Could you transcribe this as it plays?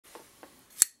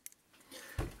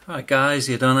Alright guys,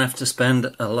 you don't have to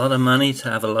spend a lot of money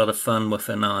to have a lot of fun with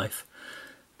a knife.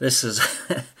 This is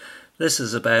this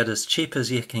is about as cheap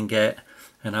as you can get,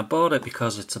 and I bought it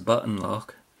because it's a button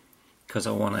lock, because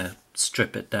I want to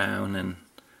strip it down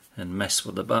and mess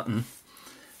with the button.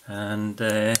 And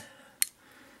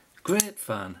great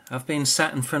fun. I've been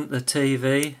sat in front of the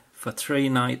TV for 3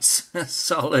 nights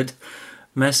solid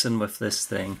messing with this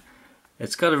thing.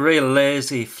 It's got a real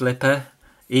lazy flipper,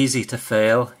 easy to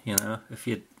fail, you know,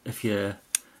 if you're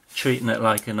treating it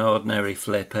like an ordinary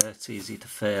flipper, it's easy to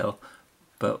fail.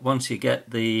 But once you get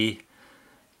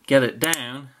it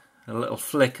down, a little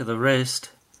flick of the wrist,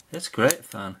 it's great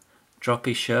fun.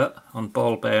 Droppy shut on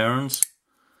ball bearings.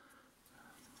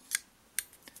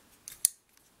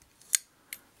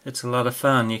 It's a lot of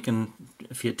fun. You can,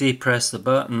 if you depress the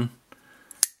button,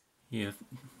 you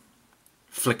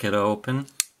flick it open,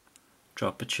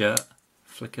 drop it shut,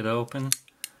 flick it open,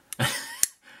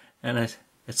 and it's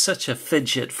such a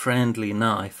fidget friendly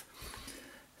knife.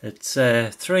 It's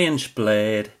a 3-inch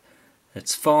blade,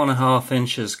 it's 4.5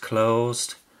 inches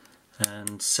closed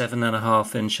and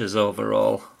 7.5 inches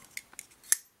overall.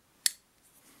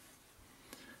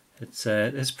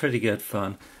 It's pretty good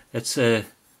fun. It's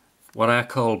what I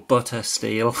call butter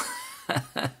steel.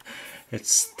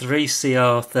 It's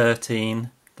 3CR13,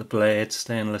 the blade,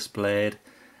 stainless blade,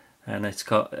 and it's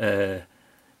got a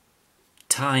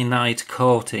Tie-Night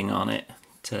coating on it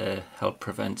to help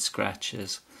prevent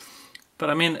scratches. But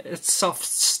I mean, it's soft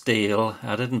steel.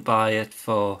 I didn't buy it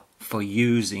for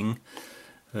using,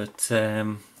 but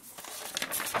let's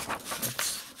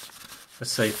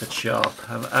see if it's sharp.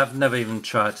 I've never even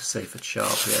tried to see if it's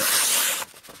sharp yet.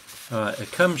 Alright,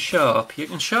 it comes sharp. You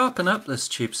can sharpen up this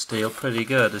cheap steel pretty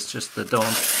good. It's just they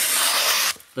don't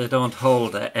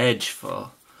hold their edge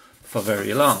for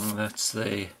very long. That's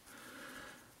the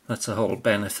whole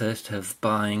benefit of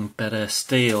buying better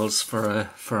steels for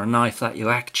a knife that you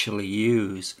actually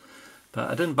use. But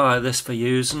I didn't buy this for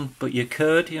using, but you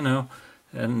could, you know.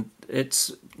 And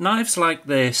it's knives like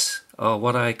this are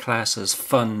what I class as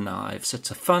fun knives.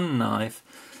 It's a fun knife,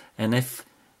 and if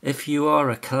you are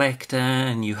a collector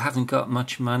and you haven't got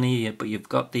much money but you've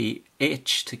got the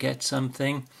itch to get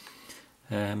something,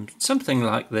 something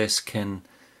like this can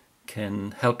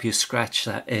help you scratch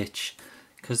that itch.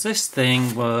 Because this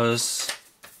thing was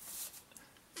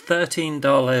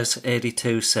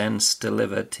 $13.82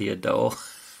 delivered to your door.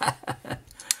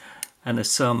 And it's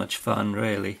so much fun,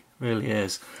 really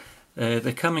is.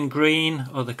 They come in green,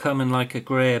 or they come in like a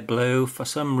grey blue. For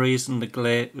some reason the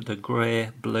grey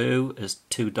blue is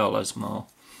 $2 more.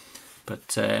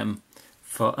 But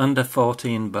for under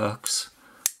 14 bucks,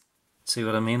 see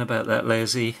what I mean about that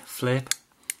lazy flip?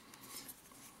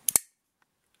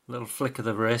 Little flick of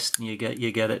the wrist and you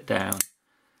get it down.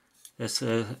 It's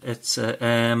sit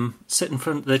in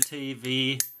front of the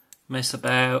TV, mess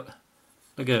about.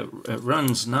 Look at it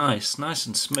runs nice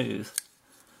and smooth.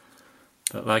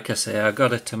 But like I say, I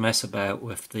got it to mess about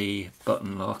with the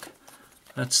button lock.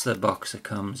 That's the box it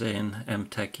comes in.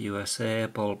 MTech USA,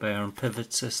 ball bearing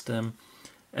pivot system.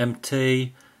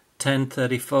 MT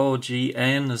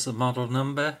 1034GN is the model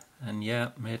number, and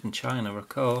yeah, made in China of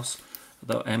course.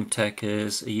 Although MTech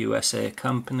is a USA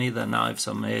company, their knives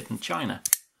are made in China.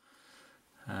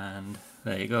 And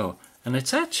there you go. And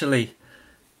it's actually,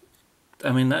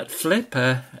 I mean, that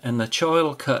flipper and the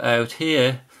choil cut out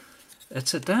here,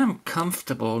 it's a damn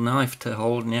comfortable knife to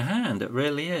hold in your hand. It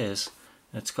really is.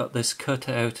 It's got this cut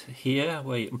out here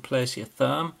where you can place your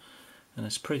thumb, and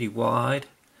it's pretty wide.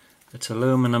 It's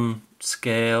aluminum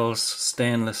scales,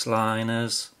 stainless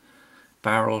liners,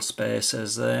 barrel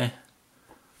spacers there.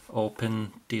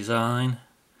 Open design.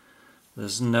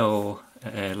 There's no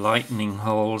lightning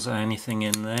holes or anything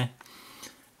in there.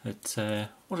 It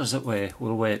what does it weigh?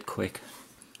 We'll weigh it quick.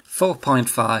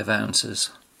 4.5 ounces.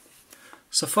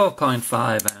 So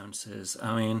 4.5 ounces.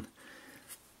 I mean,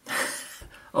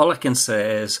 all I can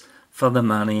say is, for the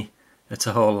money, it's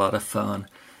a whole lot of fun.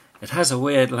 It has a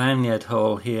weird lanyard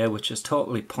hole here, which is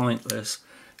totally pointless,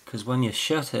 because when you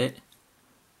shut it,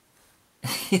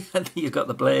 you've got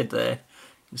the blade there.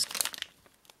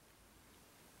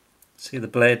 See the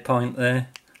blade point there?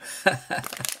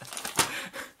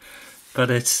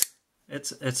 But it's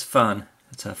fun.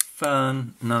 It's a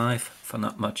fun knife for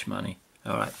not much money.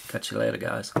 Alright, catch you later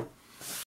guys.